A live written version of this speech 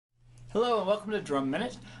Hello and welcome to Drum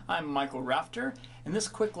Minute. I'm MichEal Rafter, and this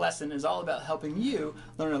quick lesson is all about helping you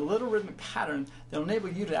learn a little rhythmic pattern that will enable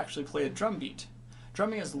you to actually play a drum beat.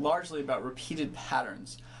 Drumming is largely about repeated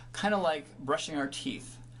patterns, kind of like brushing our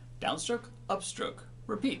teeth. Downstroke, upstroke,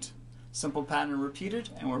 repeat. Simple pattern repeated,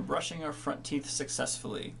 and we're brushing our front teeth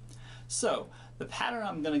successfully. So, the pattern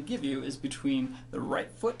I'm going to give you is between the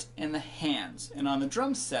right foot and the hands, and on the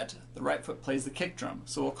drum set, the right foot plays the kick drum,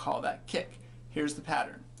 so we'll call that kick. Here's the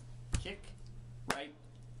pattern. Kick, right,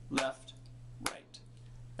 left, right.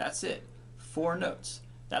 That's it. 4 notes.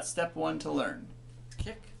 That's step 1 to learn.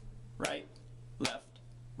 Kick, right, left,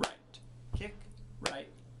 right. Kick, right,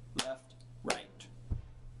 left, right.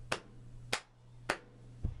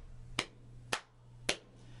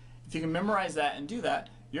 If you can memorize that and do that,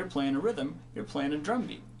 you're playing a rhythm, you're playing a drum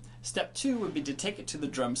beat. Step 2 would be to take it to the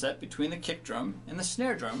drum set between the kick drum and the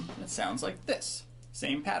snare drum, and it sounds like this.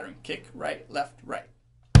 Same pattern. Kick, right, left, right.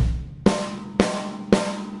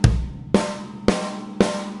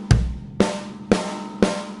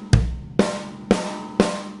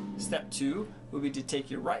 Step 2 would be to take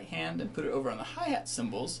your right hand and put it over on the hi-hat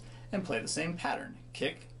cymbals and play the same pattern.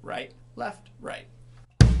 Kick, right, left, right.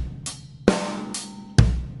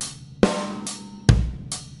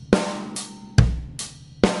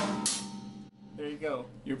 There you go.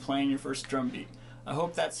 You're playing your first drum beat. I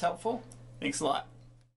hope that's helpful. Thanks a lot.